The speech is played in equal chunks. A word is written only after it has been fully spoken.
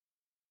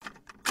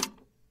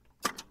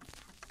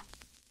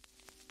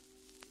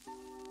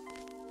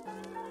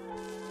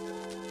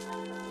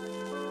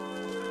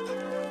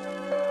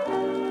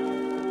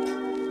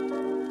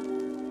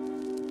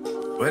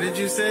What did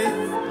you say?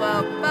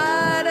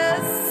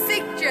 Mudda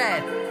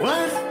secret.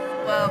 What?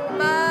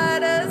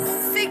 Mudda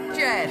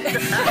secret.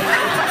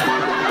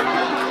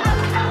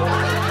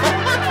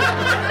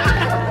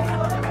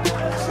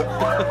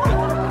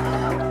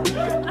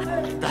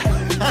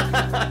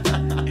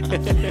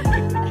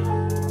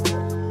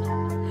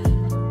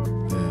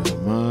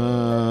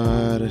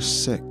 Mudda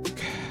sick.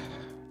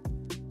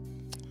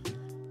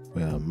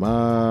 Well,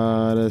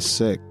 Mudda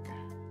sick.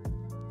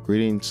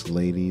 Greetings,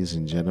 ladies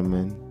and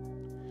gentlemen.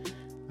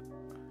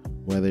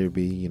 Whether it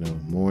be,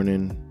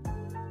 morning,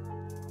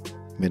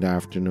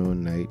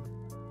 mid-afternoon, night,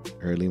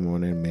 early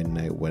morning,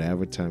 midnight,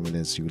 whatever time it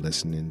is you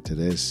listening to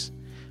this,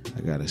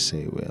 I gotta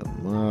say, well,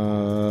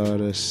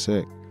 Mudda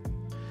sick.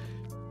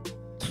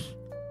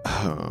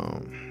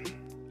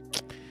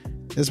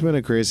 It's been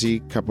a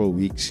crazy couple of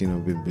weeks,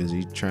 been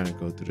busy trying to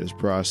go through this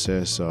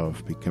process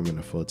of becoming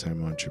a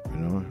full-time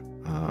entrepreneur.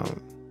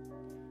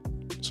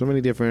 So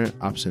many different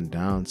ups and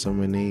downs, so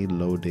many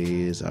low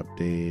days, up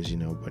days,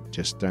 but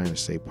just trying to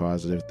stay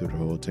positive through the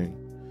whole thing.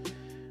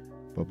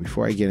 But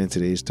before I get into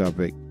today's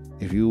topic,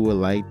 if you would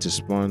like to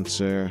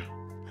sponsor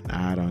an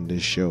ad on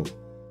this show,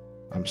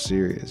 I'm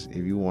serious.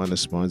 If you want to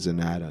sponsor an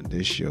ad on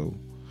this show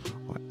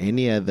or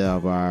any other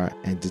of our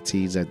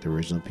entities at the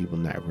Original People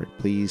Network,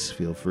 please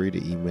feel free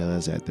to email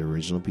us at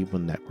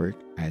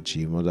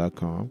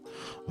theoriginalpeoplenetwork@gmail.com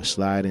or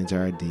slide into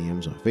our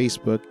DMs on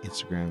Facebook,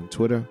 Instagram,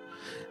 Twitter,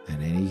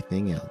 and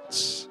anything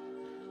else.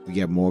 We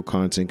got more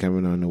content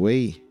coming on the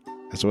way,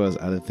 as well as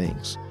other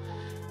things.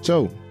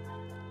 So,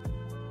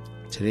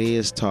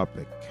 today's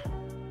topic,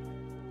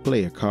 play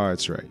your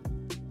cards right.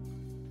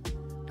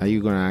 Now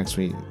you're going to ask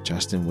me,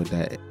 Justin,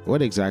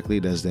 what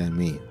exactly does that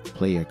mean?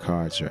 Play your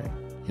cards right.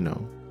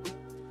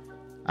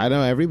 I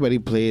know everybody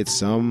played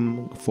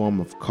some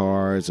form of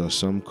cards or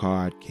some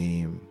card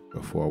game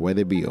before,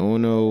 whether it be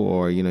Uno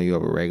or, you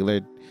have a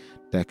regular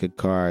deck of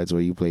cards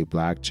where you play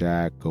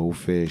blackjack,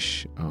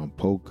 goldfish,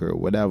 poker,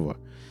 whatever.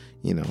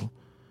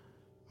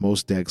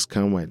 Most decks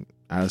come with,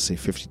 I would say,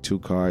 52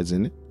 cards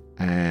in it.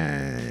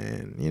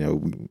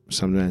 And,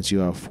 sometimes you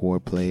have 4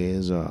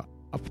 players or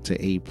up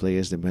to 8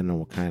 players, depending on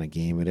what kind of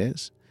game it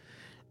is.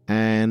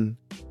 And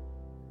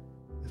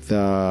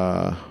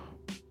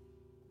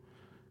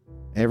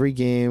every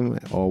game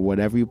or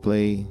whatever you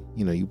play,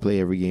 you play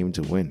every game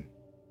to win.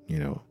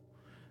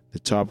 The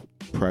top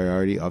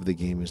priority of the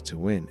game is to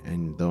win.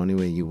 And the only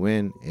way you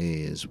win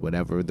is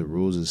whatever the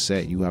rules is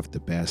set, you have the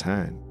best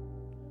hand.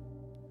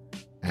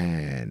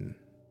 And,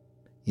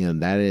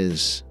 that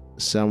is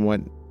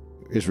somewhat,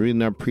 it's really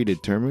not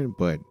predetermined,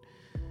 but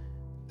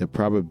the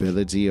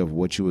probability of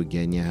what you would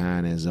get in your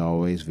hand is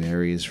always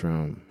varies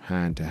from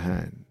hand to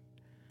hand.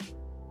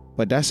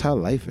 But that's how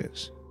life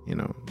is,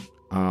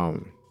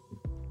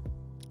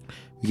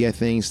 We get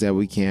things that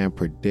we can't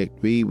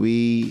predict.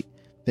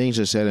 Things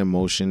are set in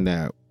motion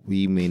that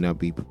we may not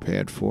be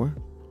prepared for.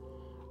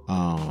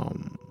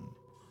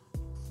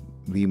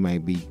 We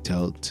might be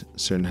dealt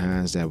certain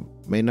hands that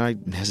may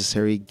not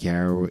necessarily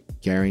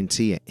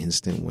guarantee an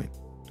instant win.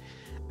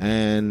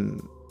 And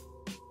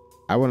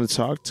I want to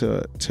talk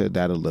to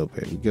that a little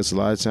bit, because a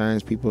lot of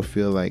times people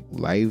feel like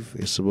life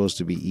is supposed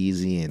to be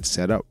easy and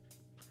set up.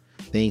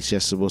 Things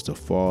just supposed to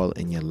fall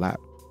in your lap.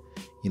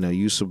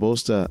 You're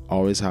supposed to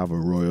always have a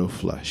royal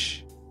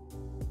flush.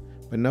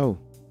 But no,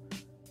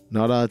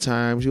 not all the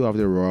times you have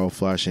the royal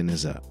flush and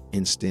it's an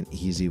instant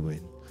easy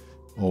win.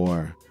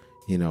 Or,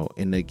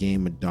 in the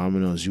game of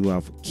dominoes, you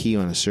have a key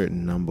on a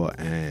certain number,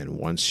 and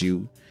once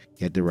you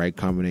get the right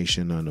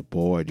combination on the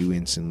board, you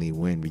instantly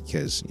win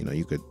because,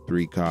 you could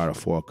 3-card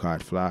or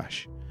 4-card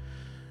flash.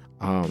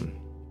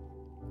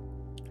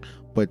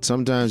 But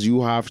sometimes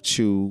you have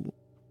to,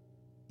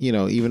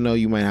 even though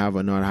you might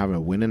not have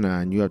a winning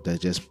on, you have to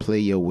just play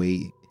your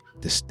way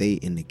to stay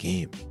in the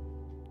game.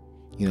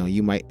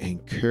 You might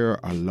incur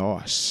a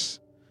loss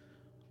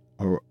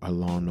or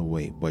along the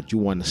way, but you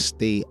want to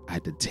stay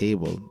at the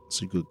table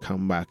so you could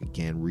come back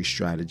again,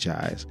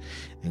 re-strategize,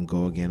 and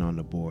go again on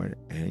the board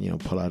and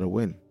pull out a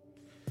win.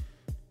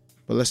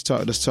 But let's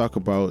talk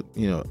about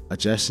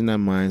adjusting that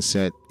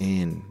mindset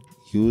and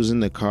using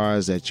the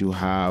cards that you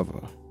have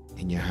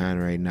in your hand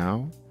right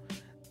now,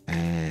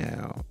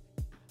 and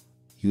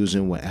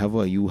using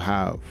whatever you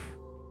have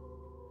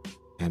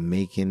and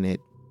making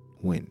it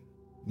win.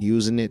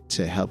 Using it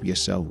to help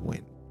yourself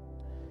win.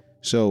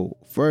 So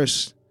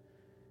first,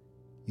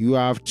 you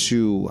have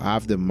to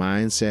have the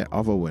mindset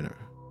of a winner.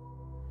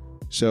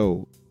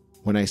 So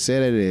when I say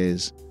that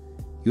is,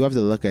 you have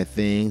to look at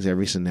things,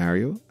 every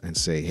scenario, and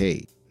say,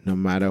 hey, no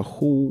matter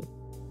who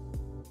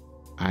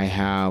I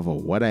have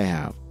or what I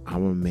have,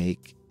 I'm going to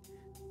make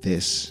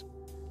this,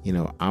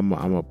 I'm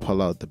going to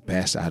pull out the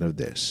best out of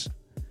this.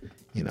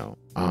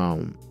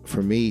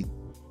 For me,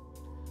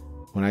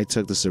 when I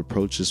took this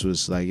approach, this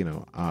was like,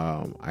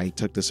 I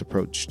took this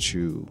approach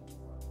to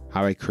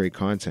how I create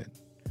content.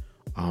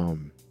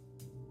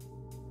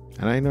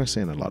 And I know I'm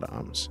saying a lot of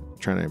I'm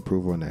trying to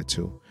improve on that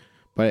too.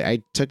 But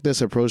I took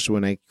this approach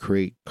when I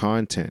create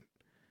content.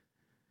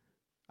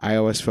 I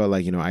always felt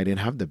like, I didn't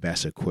have the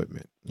best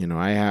equipment.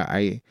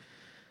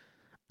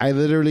 I I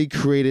literally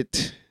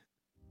created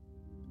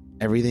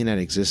everything that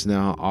exists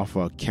now off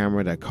a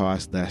camera that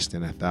costs less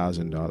than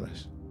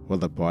 $1,000. Well,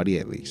 the body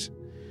at least.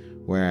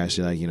 Whereas,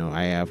 like, you know,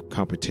 I have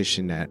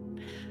competition that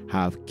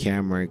have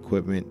camera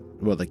equipment.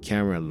 Well, the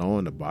camera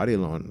alone, the body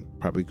alone,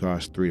 probably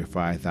costs $3,000 to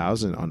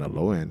 $5,000 on the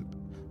low end.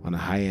 On the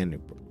high end,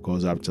 it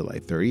goes up to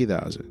like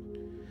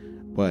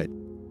 $30,000. But,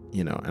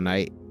 you know, and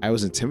I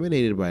was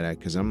intimidated by that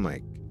because I'm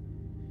like,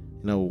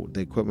 you know,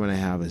 the equipment I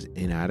have is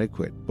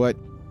inadequate. But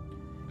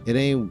it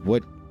ain't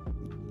what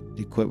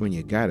equipment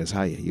you got, it's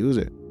how you use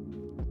it.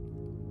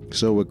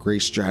 So with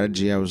great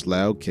strategy, I was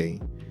like, okay,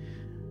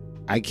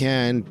 I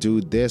can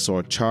do this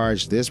or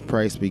charge this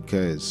price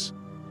because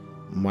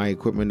my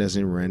equipment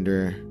doesn't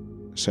render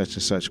such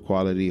and such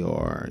quality,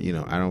 or, you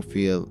know, I don't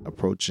feel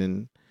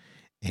approaching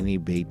any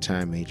big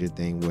time major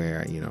thing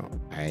where, you know,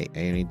 I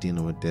ain't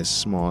dealing with this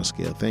small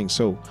scale thing.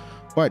 So,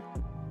 but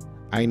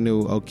I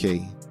knew,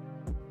 okay,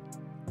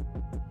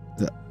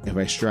 if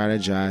I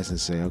strategize and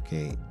say,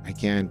 okay, I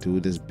can't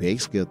do this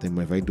big scale thing,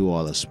 but if I do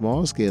all the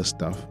small scale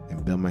stuff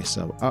and build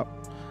myself up,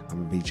 I'm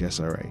gonna be just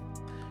all right.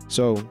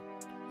 So,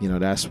 you know,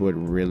 that's what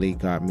really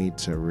got me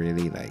to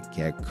really like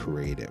get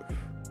creative.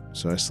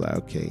 So it's like,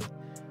 okay,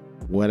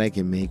 what I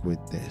can make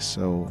with this.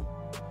 So,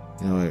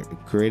 you know, I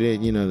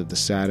created, you know, the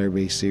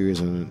Saturday series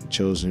on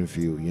Chosen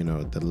Few, you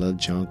know, the little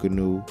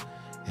Junkanoo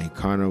and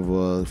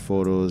Carnival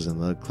photos and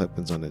little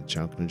clippings on the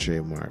Junkanoo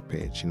trademark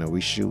page. You know, we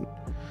shoot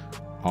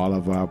all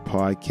of our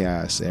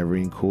podcasts,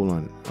 everything cool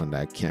on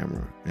that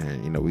camera.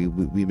 And, you know,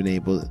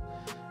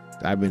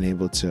 I've been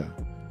able to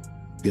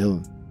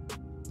build,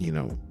 you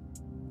know,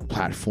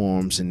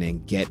 platforms and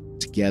then get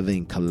together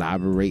and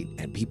collaborate,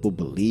 and people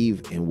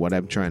believe in what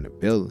I'm trying to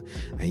build,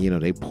 and, you know,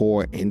 they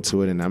pour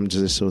into it, and I'm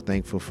just so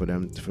thankful for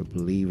them for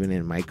believing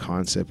in my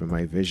concept and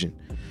my vision,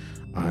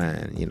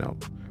 and, you know,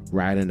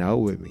 riding out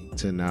with me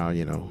to now,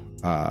 you know,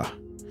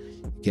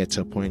 get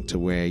to a point to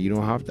where you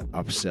don't have to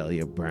upsell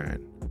your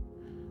brand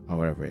or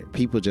whatever.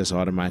 People just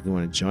automatically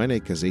want to join it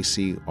because they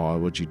see all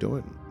what you're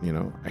doing. You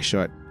know, we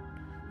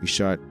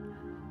shot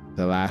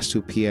the last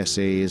 2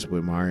 PSAs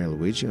with Mario and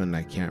Luigi on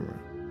that camera.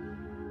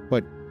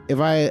 But if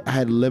I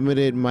had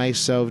limited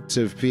myself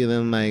to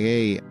feeling like,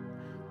 hey,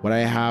 what I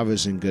have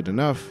isn't good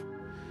enough,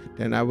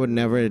 then I would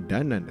never have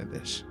done none of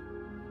this.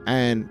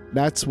 And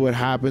that's what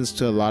happens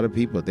to a lot of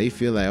people. They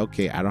feel like,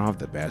 okay, I don't have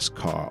the best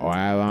car,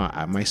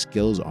 or my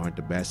skills aren't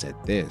the best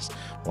at this,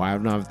 or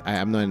I'm not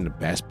in the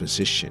best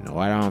position,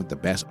 or I don't have the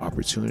best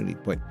opportunity.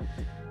 But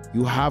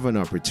you have an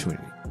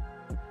opportunity.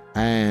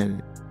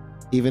 And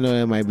even though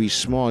it might be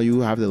small,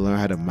 you have to learn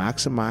how to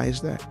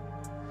maximize that.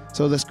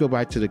 So let's go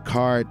back to the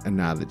card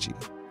analogy.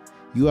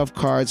 You have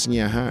cards in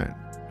your hand.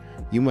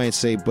 You might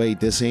say, "Wait,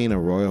 this ain't a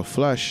royal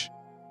flush,"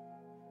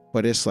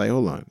 but it's like,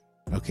 hold on,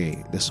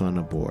 okay, this on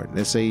the board.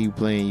 Let's say you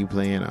playing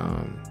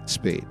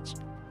spades.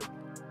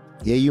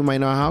 Yeah, you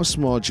might not have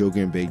small joker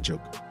and big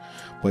joker,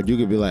 but you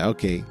could be like,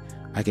 okay,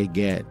 I could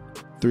get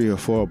 $3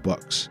 or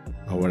 $4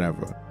 or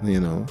whatever. You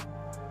know,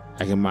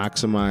 I can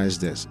maximize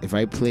this. If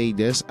I play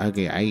this,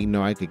 okay, I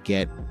know I could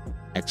get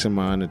X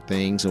amount of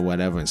things or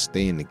whatever and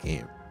stay in the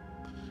game.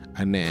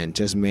 And then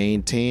just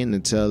maintain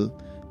until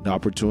the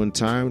opportune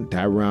time,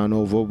 that round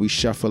over, we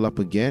shuffle up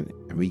again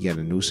and we get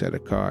a new set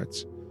of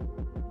cards.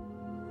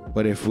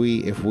 But if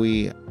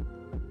we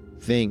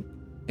think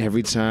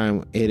every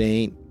time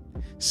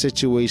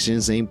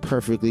situations ain't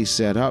perfectly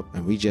set up,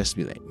 and we just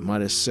be like,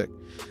 mother sick,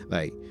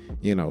 like,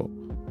 you know,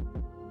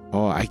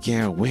 oh, I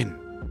can't win.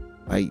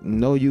 Like,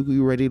 no,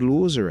 you ready to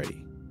lose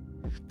already.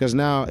 Because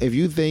now, if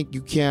you think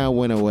you can't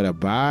win with a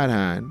bad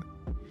hand,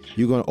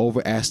 you're going to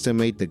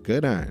overestimate the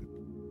good hand.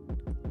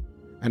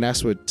 And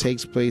that's what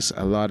takes place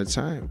a lot of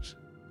times.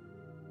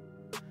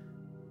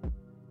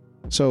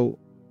 So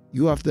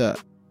you have to,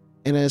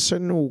 in a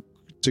certain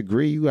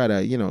degree, you got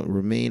to, you know,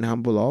 remain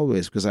humble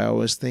always. Because I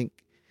always think,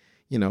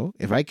 you know,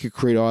 if I could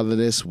create all of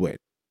this with,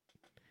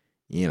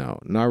 you know,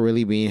 not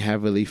really being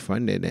heavily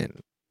funded and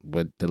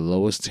with the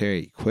lowest tier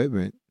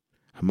equipment,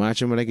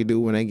 imagine what I could do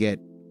when I get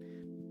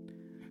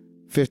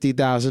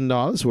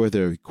 $50,000 worth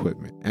of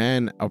equipment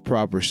and a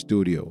proper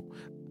studio.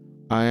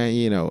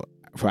 You know,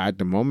 for at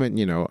the moment,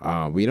 you know,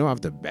 we don't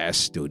have the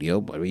best studio,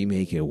 but we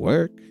make it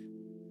work.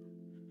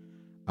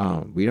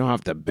 We don't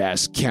have the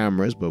best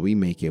cameras, but we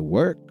make it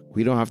work.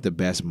 We don't have the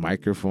best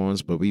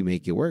microphones, but we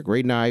make it work.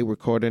 Right now, I'm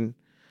recording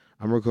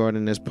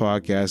this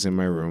podcast in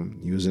my room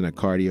using a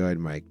cardioid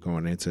mic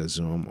going into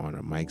Zoom on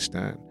a mic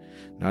stand.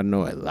 Not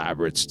no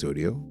elaborate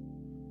studio,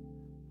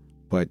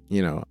 but,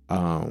 you know,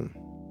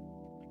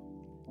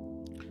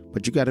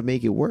 but you got to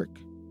make it work.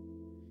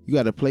 You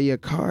got to play your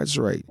cards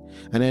right.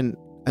 And then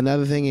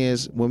another thing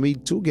is, when we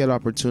do get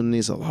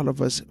opportunities, a lot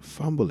of us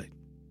fumble it.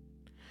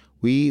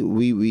 We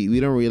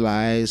don't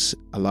realize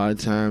a lot of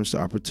times the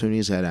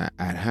opportunities at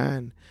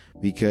hand,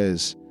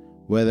 because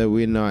whether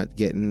we're not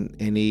getting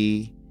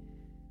any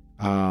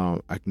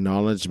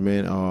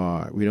acknowledgement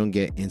or we don't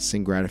get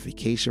instant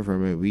gratification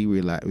from it,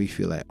 we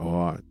feel like,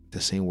 oh,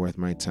 this ain't worth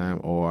my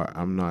time, or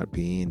I'm not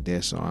being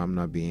this, or I'm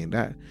not being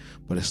that.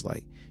 But it's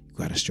like, you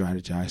got to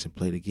strategize and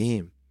play the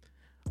game.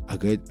 A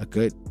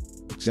good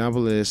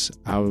example is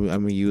I'm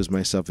gonna use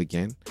myself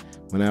again.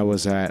 When I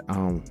was at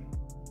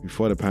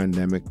before the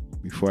pandemic,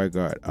 before I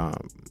got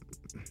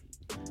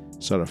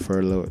sort of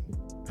furloughed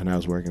and I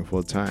was working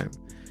full time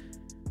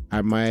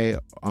at my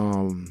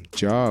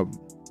job,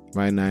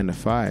 my 9 to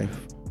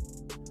 5.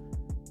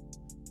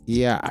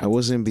 Yeah, I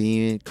wasn't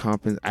being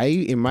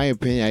compensated. In my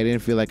opinion, I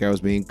didn't feel like I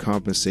was being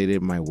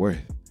compensated my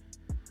worth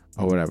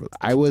or whatever.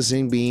 I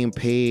wasn't being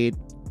paid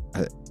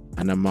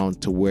an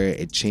amount to where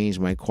it changed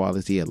my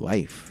quality of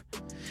life,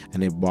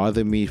 and it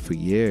bothered me for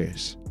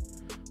years.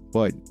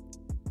 But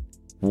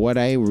what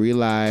I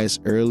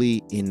realized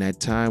early in that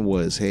time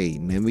was, hey,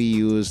 let me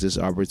use this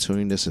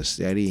opportunity, this a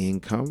steady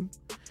income.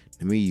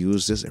 Let me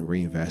use this and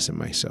reinvest in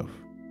myself.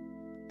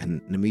 And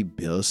let me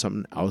build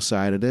something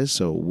outside of this.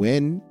 So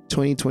when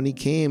 2020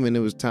 came and it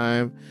was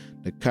time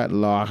to cut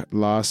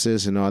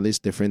losses and all these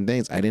different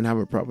things, I didn't have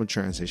a problem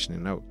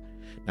transitioning out.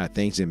 Now,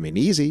 things have been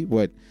easy,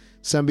 but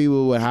some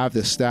people would have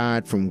to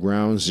start from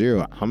ground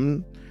zero.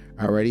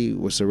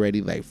 Was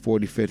already like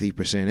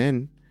 40-50%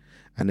 in.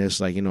 And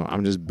it's like,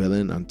 I'm just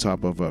building on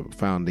top of a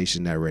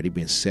foundation that already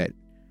been set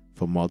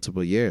for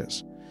multiple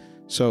years.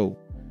 So,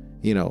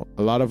 a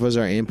lot of us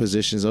are in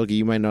positions, okay,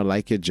 you might not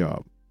like your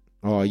job,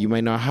 or you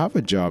might not have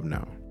a job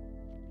now.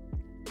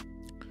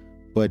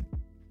 But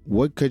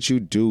what could you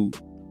do?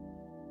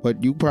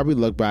 But you probably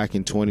look back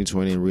in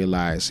 2020 and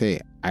realize, hey,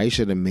 I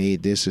should have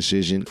made this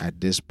decision at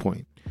this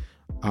point.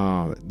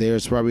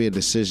 There's probably a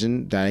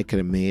decision that I could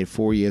have made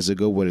 4 years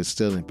ago, but it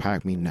still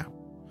impact me now.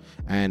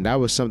 And that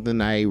was something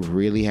I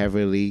really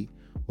heavily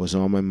was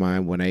on my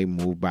mind when I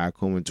moved back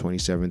home in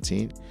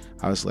 2017.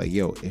 I was like,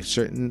 yo, if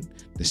certain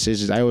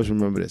decisions, I always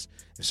remember this,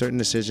 if certain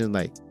decisions,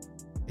 like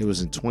it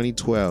was in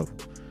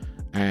 2012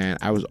 and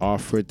I was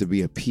offered to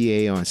be a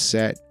PA on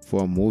set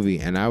for a movie.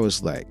 And I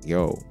was like,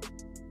 yo,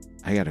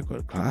 I got to go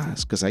to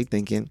class. Cause I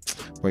thinking,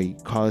 bro,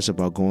 college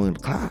about going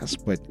to class.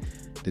 But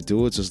the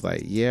dudes was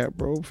like, yeah,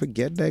 bro,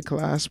 forget that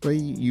class, bro.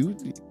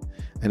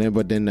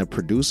 But then the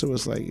producer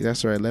was like,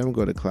 that's right, let him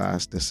go to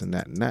class, this and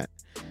that and that.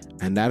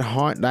 And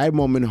that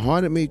moment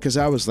haunted me because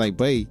I was like,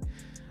 by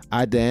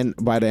the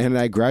end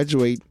I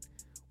graduate,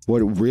 what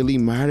really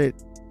mattered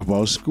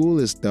about school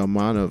is the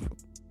amount of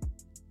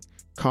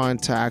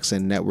contacts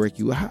and network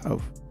you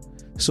have.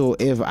 So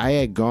if I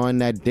had gone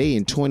that day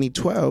in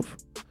 2012,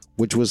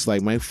 which was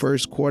like my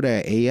first quarter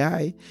at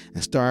AI,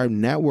 and started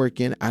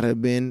networking, I'd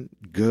have been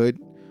good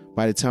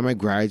by the time I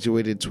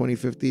graduated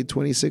 2015,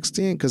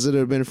 2016, because it would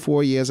have been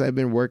 4 years I've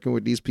been working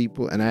with these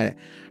people, and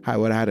I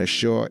would have had a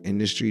short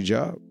industry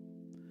job.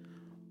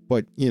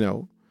 But,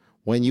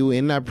 when you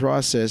in that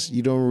process,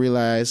 you don't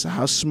realize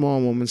how small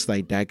moments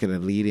like that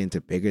can lead into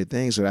bigger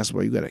things. So that's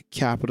why you got to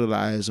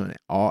capitalize on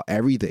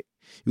everything.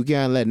 You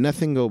can't let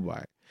nothing go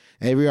by.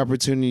 Every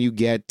opportunity you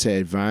get to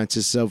advance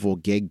yourself or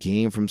get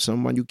gain from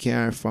someone, you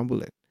can't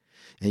fumble it.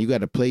 And you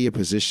got to play your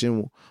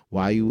position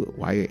while you're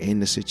in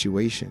the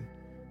situation.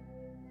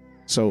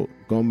 So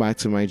going back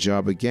to my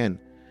job again,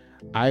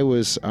 I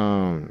was,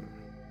 let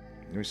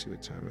me see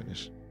what time it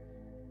is.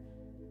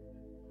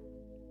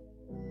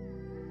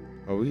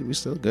 Oh, we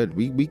still good.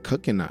 We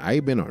cooking now.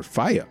 I've been on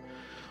fire.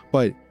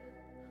 But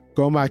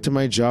going back to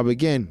my job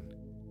again,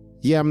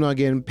 yeah, I'm not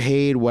getting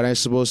paid what I'm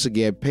supposed to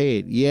get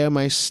paid. Yeah,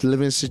 my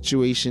living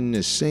situation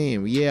is the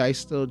same. Yeah, I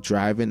still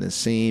driving the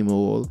same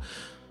old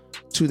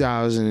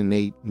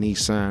 2008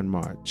 Nissan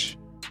March.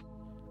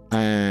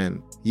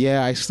 And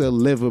yeah, I still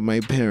live with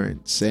my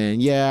parents.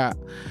 And yeah,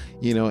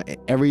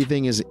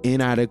 everything is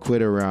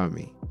inadequate around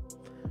me.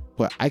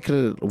 But I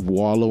could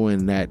wallow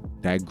in that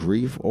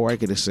grief, or I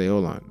could just say,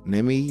 hold on,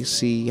 let me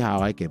see how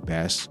I can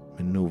best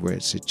maneuver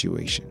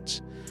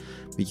situations.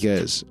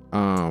 Because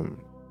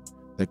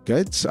the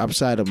good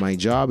upside of my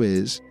job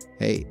is,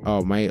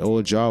 my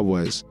old job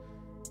was,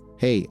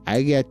 hey,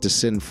 I get to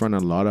sit in front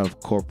of a lot of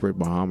corporate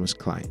Bahamas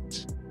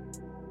clients.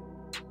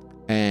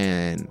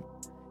 And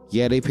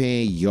yeah, they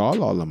paying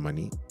y'all all the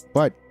money,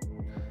 but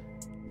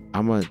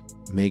I'm going to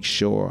make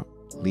sure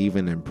leave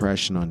an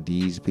impression on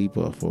these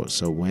people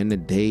so when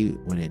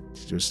it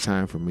was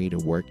time for me to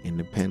work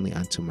independently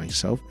unto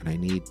myself, and I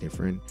need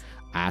different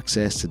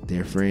access to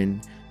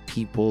different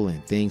people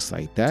and things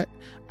like that,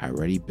 I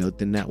already built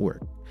the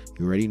network.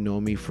 You already know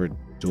me for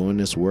doing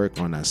this work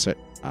on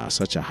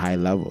such a high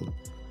level.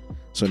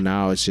 So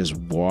now it's just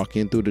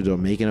walking through the door,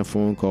 making a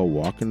phone call,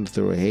 walking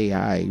through, hey,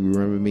 hi, you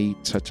remember me,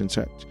 such and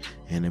such.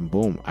 And then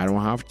boom, I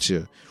don't have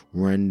to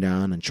run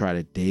down and try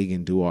to dig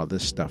and do all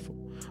this stuff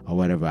or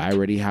whatever. I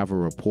already have a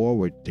rapport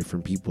with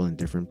different people in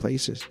different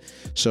places.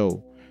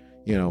 So,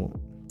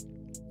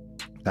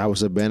 that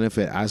was a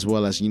benefit, as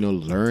well as,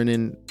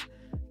 learning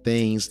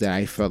things that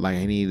I felt like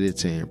I needed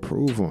to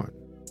improve on.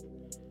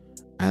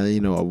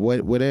 And,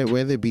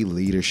 whether it be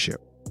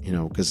leadership,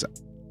 because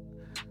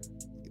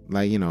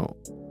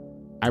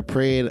I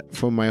prayed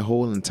for my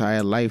whole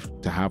entire life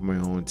to have my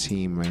own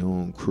team, my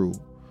own crew,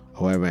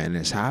 however, and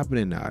it's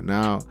happening now.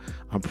 Now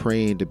I'm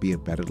praying to be a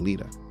better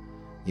leader,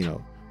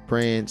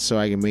 praying so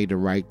I can make the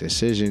right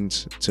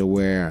decisions to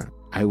where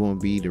I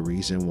won't be the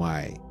reason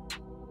why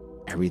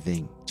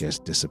everything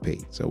just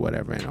dissipates or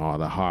whatever, and all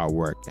the hard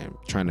work and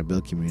trying to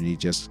build community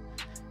just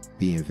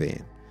be in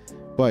vain.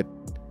 But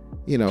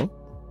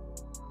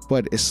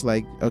but it's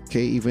like,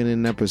 okay, even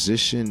in that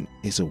position,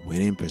 it's a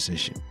winning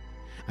position.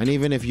 And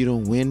even if you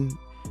don't win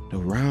the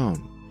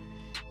round,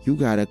 you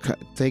gotta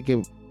think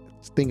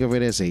of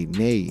it as a,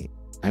 nay,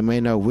 I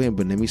might not win,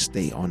 but let me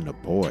stay on the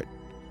board.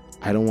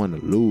 I don't want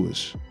to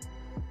lose.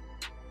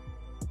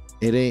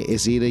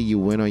 It's either you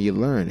win or you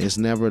learn. It's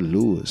never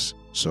lose.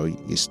 So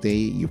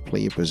you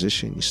play your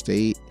position, you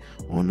stay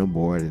on the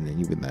board, and then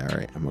you be like, all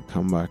right, I'm gonna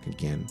come back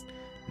again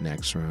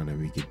next round and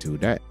we can do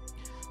that.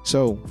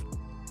 So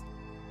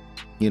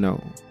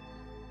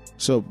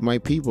so my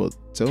people,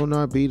 do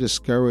not be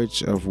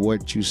discouraged of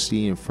what you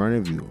see in front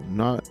of you.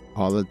 Not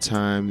all the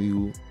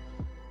time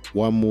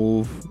one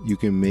move you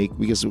can make,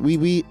 because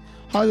we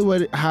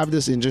Hollywood have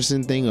this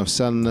interesting thing of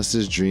selling us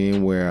this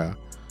dream where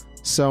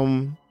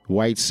some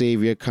white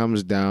savior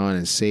comes down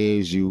and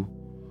saves you,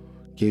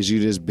 gives you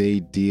this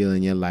big deal,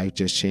 and your life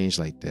just changed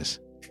like this.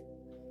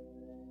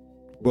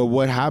 But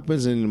what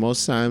happens in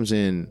most times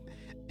in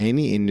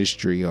any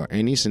industry or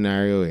any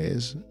scenario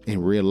is,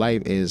 in real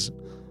life, is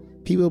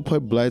people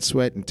put blood,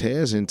 sweat, and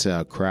tears into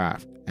a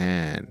craft,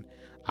 and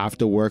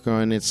after working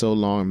on it so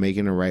long,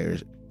 making the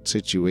right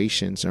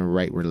situations and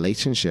right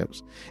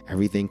relationships,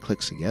 everything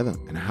clicks together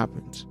and it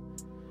happens,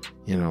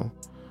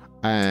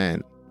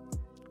 and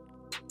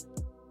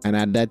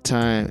at that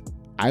time,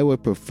 I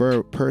would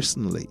prefer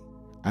the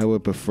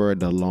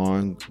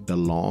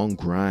long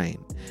grind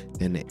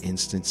than the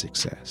instant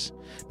success.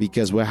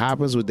 Because what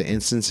happens with the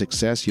instant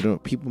success,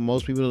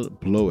 most people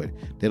blow it.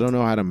 They don't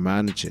know how to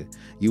manage it.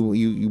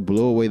 You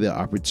blow away the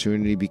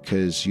opportunity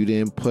because you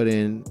didn't put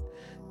in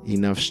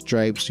enough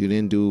stripes, you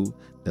didn't do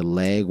the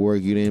leg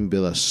work, you didn't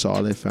build a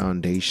solid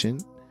foundation,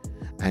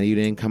 and you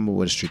didn't come up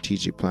with a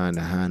strategic plan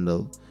to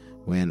handle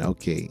when,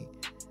 okay,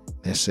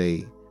 let's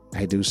say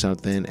I do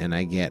something and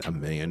I get $1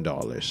 million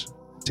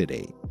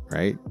today,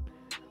 right?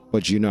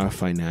 But you're not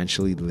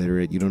financially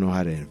literate. You don't know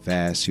how to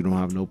invest. You don't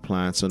have no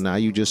plan. So now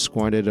you just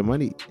squandered the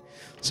money.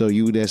 So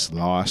you just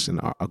lost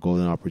a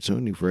golden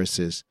opportunity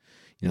versus,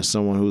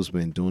 someone who's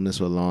been doing this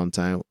for a long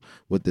time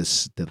with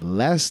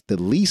the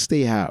least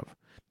they have,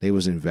 they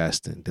was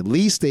investing. The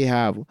least they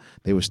have,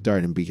 they were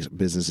starting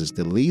businesses.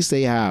 The least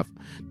they have,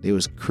 they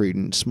was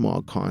creating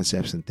small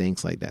concepts and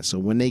things like that. So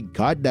when they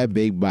got that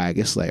big bag,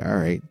 it's like, all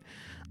right,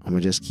 I'm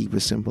going to just keep it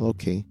simple.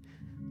 Okay.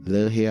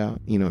 Little here,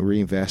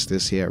 reinvest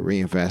this here,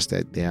 reinvest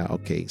that there.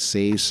 Okay,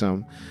 save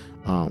some,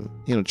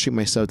 treat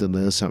myself to a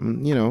little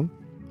something,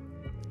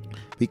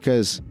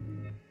 because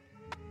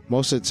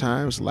most of the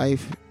times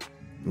life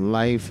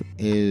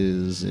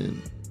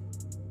isn't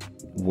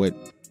what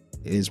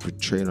is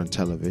portrayed on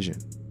television.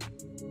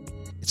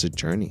 It's a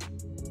journey,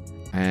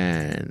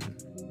 and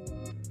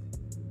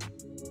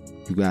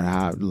you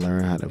gotta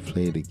learn how to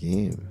play the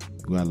game.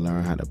 You gotta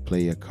learn how to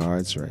play your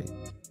cards right,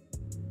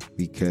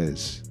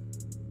 because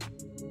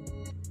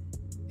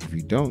if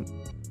you don't,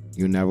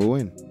 you never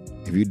win.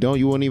 If you don't,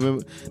 you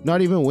won't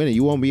not even win it.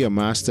 You won't be a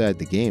master at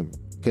the game,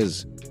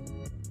 because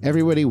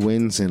everybody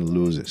wins and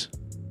loses.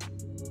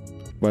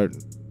 But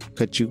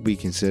could you be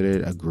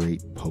considered a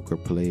great poker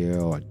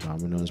player or a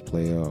dominoes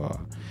player or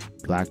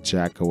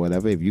blackjack or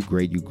whatever? If you're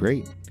great, you're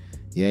great.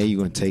 Yeah, you're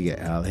going to take an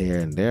L here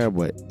and there,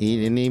 but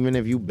even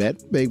if you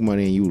bet big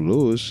money and you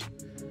lose,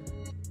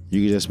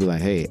 you can just be like,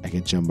 hey, I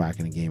can jump back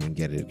in the game and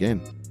get it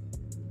again.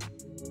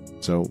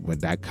 So, but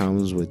that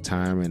comes with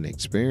time and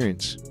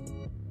experience.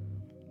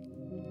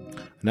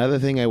 Another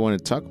thing I want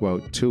to talk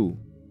about too,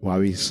 while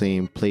we're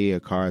saying play your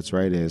cards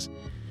right, is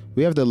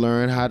we have to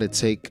learn how to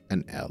take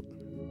an L.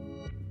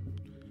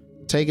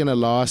 Taking a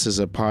loss is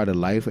a part of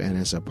life, and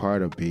it's a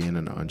part of being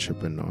an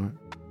entrepreneur.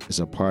 It's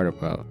a part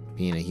of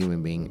being a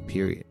human being,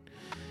 period.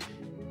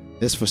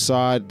 This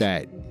facade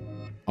that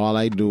all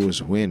I do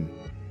is win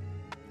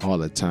all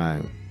the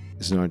time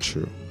is not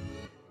true.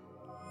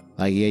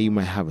 Like, yeah, you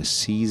might have a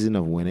season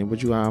of winning,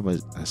 but you have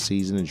a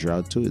season of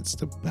drought too. It's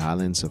the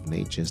balance of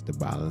nature. It's the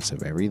balance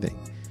of everything.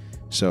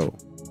 So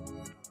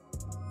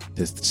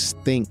just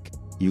think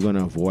you're going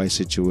to avoid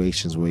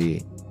situations where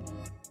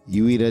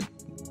you either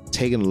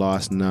take a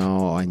loss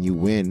now and you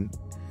win,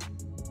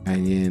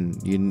 and then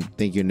you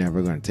think you're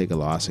never going to take a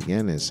loss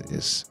again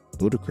is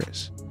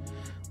ludicrous.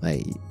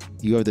 Like,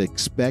 you have to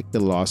expect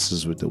the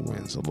losses with the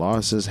wins. The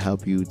losses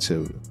help you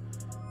to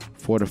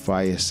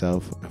fortify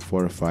yourself and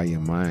fortify your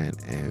mind,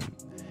 and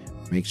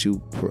makes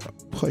you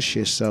push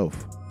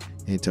yourself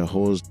into a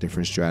whole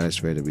different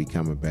stratosphere to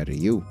become a better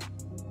you.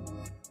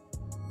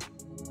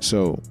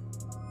 So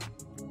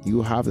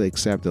you have to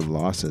accept the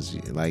losses.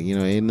 Like,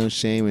 ain't no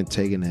shame in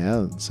taking the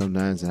L.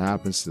 Sometimes it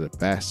happens to the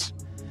best,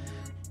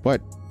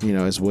 but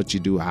it's what you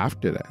do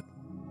after that.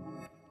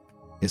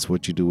 It's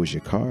what you do with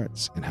your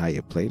cards and how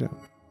you play them.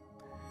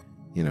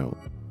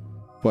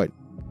 But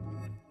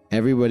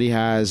everybody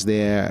has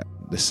the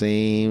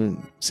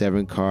same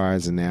 7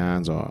 cards in their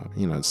hands, or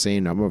the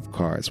same number of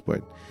cards,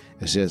 but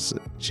it's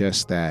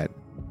just that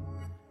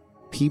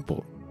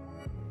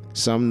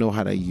some know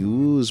how to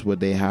use what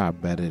they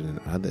have better than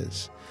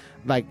others.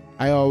 like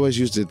I always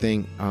used to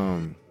think,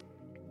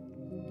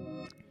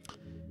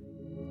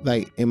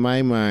 like in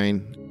my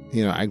mind,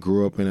 I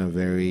grew up in a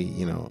very,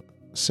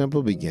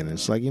 simple beginning.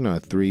 It's like, a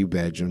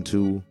 3-bedroom,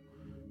 two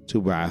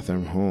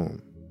bathroom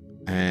home.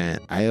 And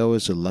I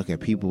always would look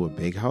at people with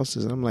big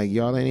houses and I'm like,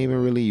 y'all ain't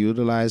even really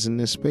utilizing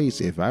this space.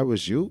 If I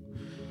was you,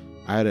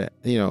 I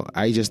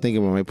just think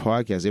about my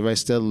podcast. If I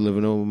still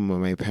living over with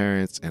my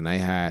parents and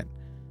they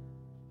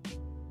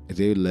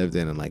lived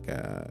in like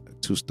a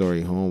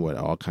 2-story home with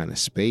all kind of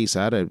space,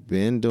 I'd have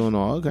been doing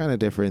all kind of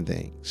different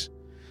things.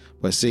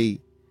 But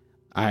see,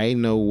 I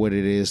know what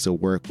it is to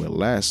work with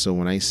less. So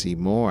when I see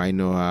more, I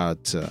know how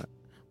to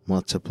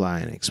multiply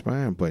and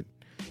expand. But,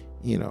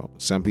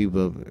 some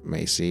people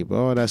may say,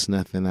 oh, that's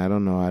nothing. I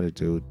don't know how to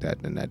do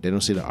that and that. They don't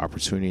see the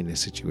opportunity in the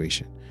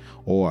situation.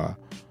 Or,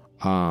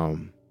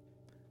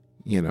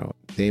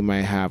 they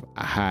might have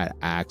had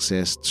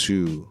access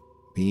to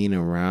being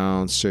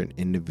around certain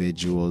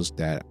individuals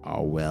that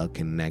are well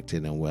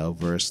connected and well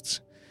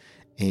versed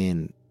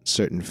in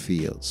certain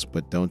fields,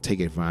 but don't take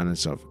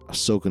advantage of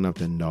soaking up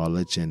the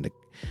knowledge and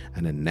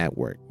the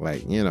network.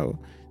 Like,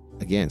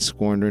 again,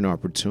 squandering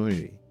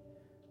opportunity,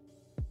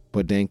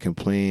 but then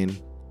complain,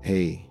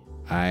 hey,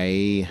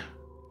 I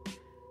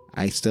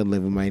still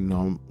live in my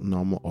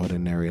normal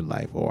ordinary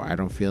life, or I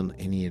don't feel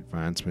any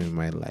advancement in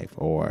my life,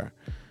 or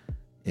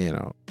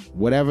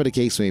whatever the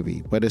case may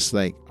be. But it's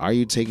like, are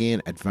you taking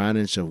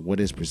advantage of what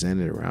is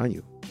presented around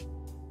you?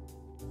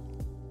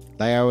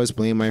 Like, I always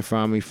blame my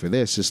family for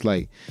this. It's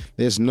like,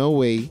 there's no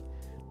way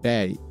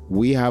that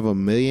we have a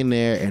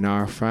millionaire in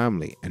our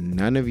family and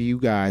none of you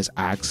guys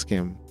ask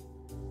him,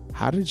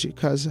 how did you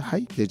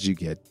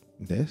get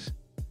this?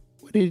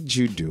 What did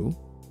you do?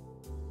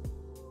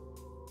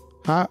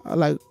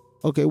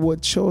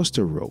 What chose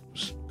the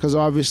ropes? Because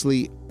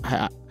obviously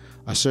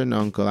a certain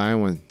uncle, I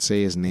don't want to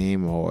say his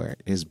name or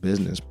his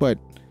business, but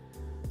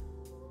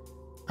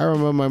I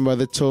remember my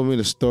mother told me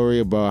the story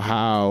about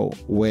how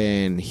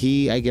when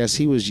he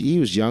was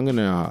younger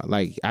than her,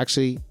 like,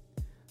 actually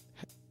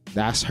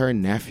that's her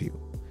nephew,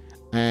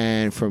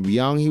 and from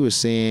young he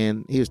was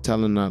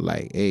telling her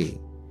like, hey,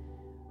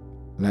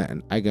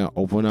 I can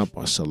open up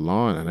a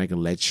salon and I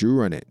can let you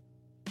run it.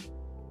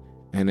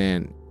 And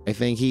then I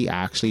think he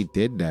actually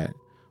did that,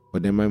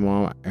 but then my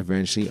mom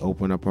eventually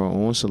opened up her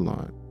own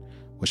salon,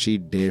 what she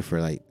did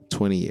for like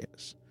 20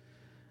 years.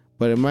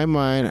 But in my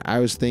mind, I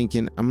was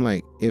thinking, I'm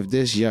like, if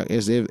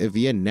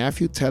your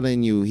nephew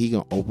telling you he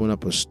gonna open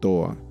up a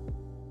store,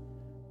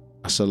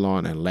 a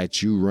salon, and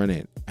let you run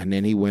it, and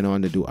then he went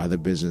on to do other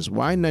business,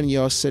 why none of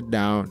y'all sit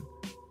down,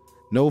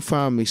 no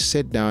family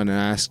sit down and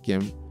ask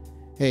him,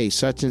 hey,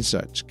 such and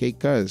such, okay,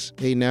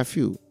 hey,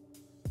 nephew,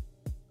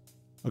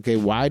 okay,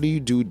 why do you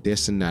do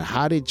this and that?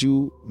 How did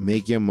you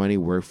make your money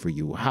work for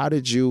you? How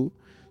did you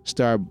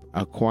start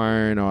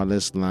acquiring all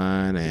this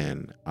land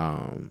and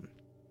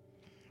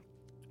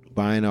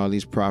buying all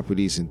these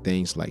properties and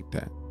things like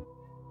that?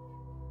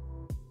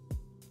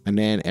 And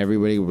then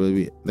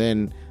everybody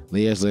then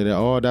years later,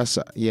 oh, that's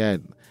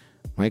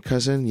my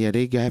cousin,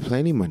 they got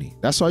plenty of money.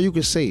 That's all you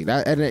could say.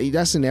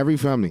 That's in every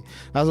family.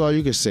 That's all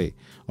you could say.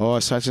 Oh,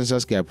 such and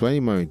such got plenty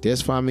of money.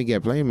 This family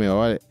got plenty of money.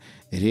 Oh,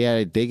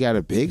 they got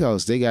a big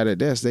house. They got a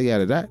this. They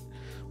got a that.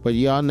 But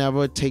y'all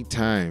never take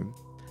time.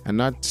 I'm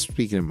not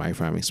speaking of my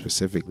family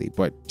specifically,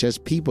 but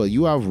just people.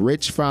 You have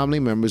rich family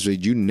members that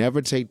you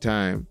never take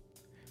time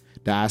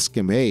to ask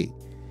them, hey,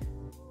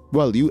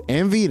 well, you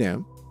envy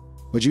them,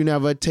 but you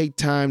never take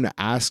time to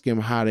ask them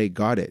how they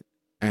got it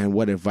and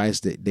what advice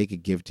that they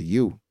could give to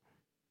you.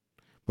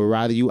 But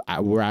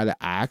rather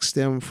ask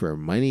them for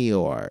money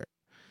or,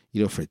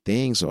 for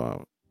things,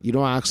 or you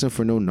don't ask them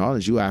for no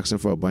knowledge. You ask them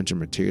for a bunch of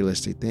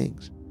materialistic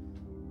things.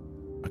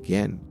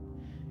 Again,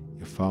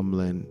 you're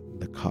fumbling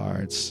the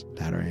cards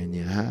that are in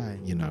your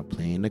hand. You're not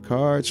playing the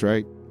cards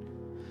right.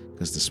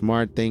 Because the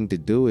smart thing to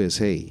do is,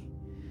 hey,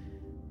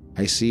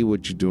 I see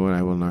what you're doing.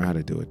 I will learn how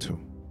to do it too.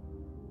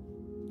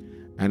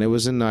 And it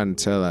wasn't not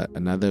until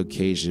another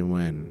occasion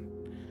when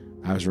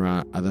I was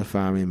around other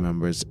family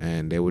members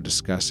and they were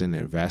discussing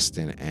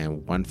investing,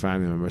 and one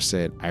family member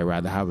said, I'd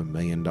rather have $1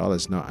 million,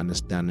 not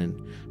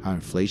understanding how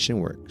inflation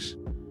works.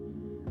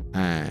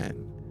 And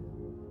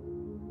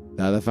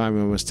the other family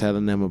member was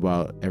telling them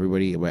about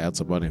everybody else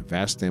about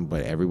investing,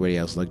 but everybody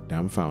else looked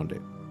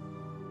dumbfounded.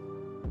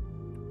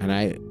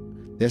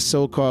 And this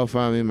so-called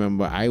family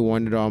member, I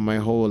wondered all my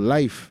whole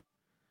life,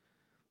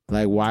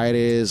 like why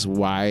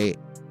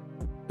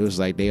it was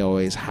like they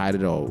always had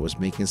it or was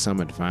making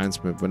some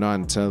advancement, but not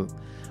until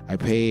I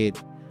paid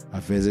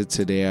a visit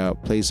to their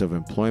place of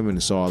employment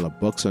and saw all the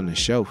books on the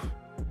shelf.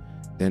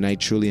 Then I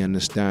truly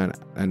understand,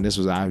 and this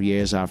was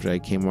years after I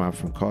came out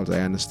from college, I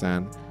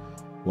understand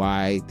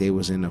why they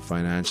was in a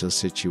financial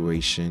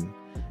situation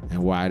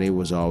and why they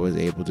was always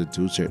able to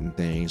do certain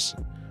things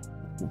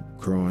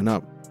growing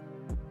up.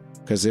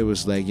 Because it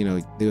was like,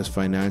 they was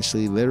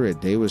financially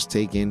literate. They was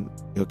taking,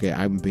 okay,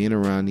 I'm being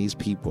around these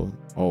people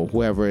or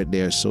whoever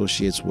their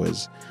associates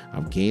was.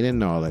 I'm gaining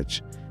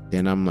knowledge.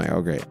 Then I'm like,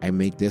 okay, I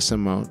make this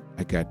amount.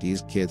 I got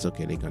these kids.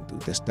 Okay, they're going to do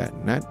this, that,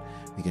 and that.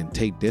 We can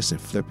take this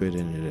and flip it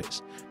into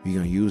this. We're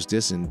going to use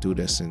this and do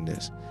this and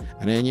this.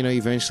 And then,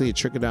 eventually it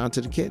trickle down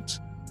to the kids.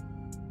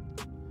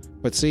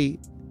 But see,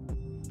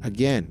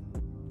 again,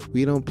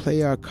 we don't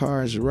play our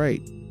cards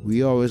right.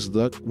 We always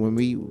look, when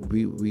we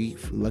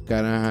look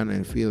at our hand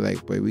and feel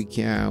like, but we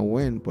can't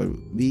win. But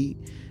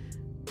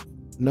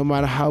no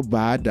matter how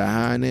bad the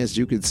hand is,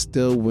 you can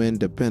still win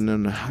depending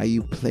on how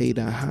you play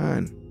the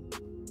hand.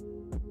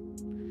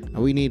 And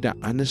we need to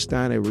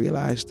understand and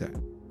realize that.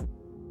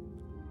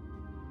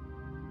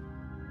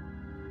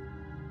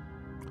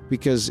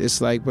 Because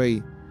it's like,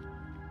 wait,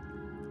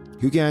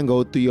 you can't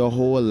go through your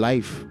whole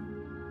life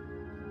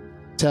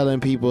telling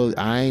people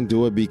I ain't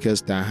do it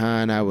because the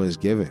hand I was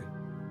given.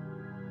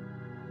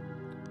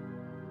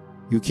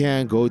 You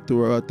can't go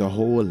throughout the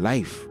whole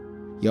life,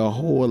 your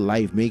whole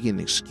life, making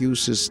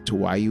excuses to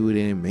why you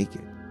didn't make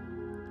it.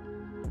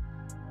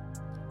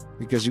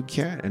 Because you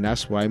can't. And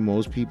that's why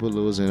most people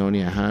lose and only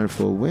a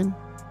handful win.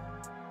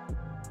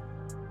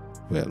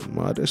 Well,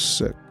 Mudda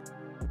sick.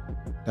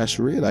 That's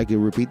real. I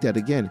can repeat that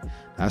again.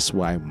 That's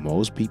why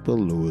most people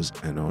lose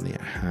and only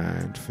a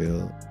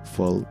handful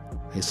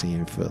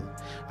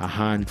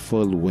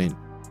win.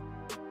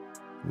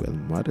 Well,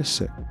 Mudda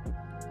sick.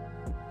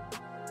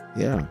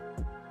 Yeah.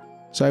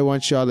 So I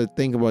want y'all to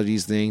think about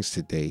these things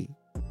today.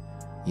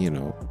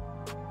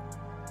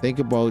 Think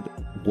about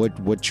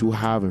what you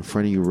have in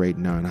front of you right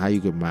now and how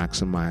you can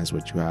maximize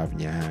what you have in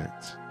your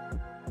hands.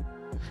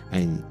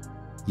 And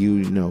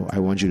I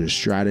want you to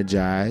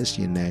strategize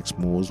your next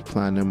moves,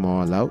 plan them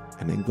all out,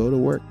 and then go to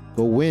work.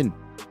 Go win.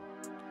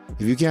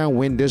 If you can't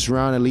win this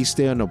round, at least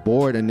stay on the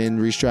board and then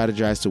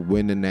re-strategize to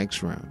win the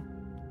next round.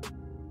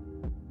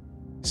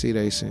 See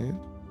what I'm saying?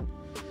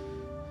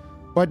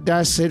 But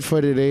that's it for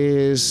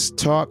today's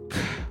talk.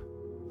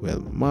 Well,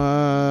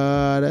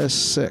 Mudda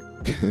sick.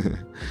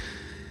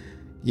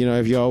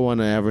 If y'all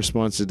want to ever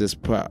sponsor this,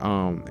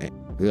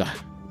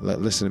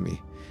 listen to me.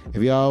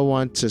 If y'all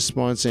want to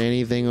sponsor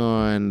anything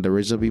on the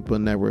Original People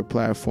Network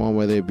platform,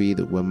 whether it be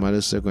with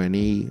Mudda sick or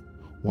any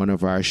one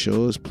of our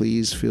shows,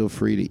 please feel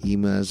free to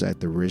email us at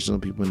the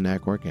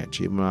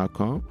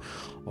originalpeoplenetwork@gmail.com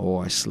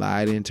or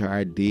slide into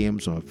our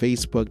DMs on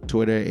Facebook,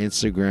 Twitter,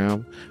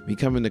 Instagram. We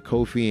coming to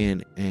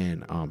Ko-fi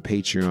and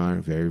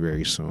Patreon very,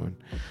 very soon.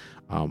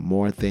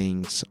 More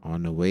things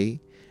on the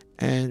way.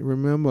 And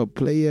remember,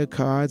 play your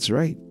cards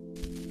right.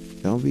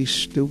 Don't be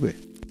stupid.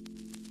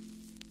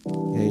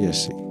 Yeah,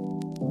 just see.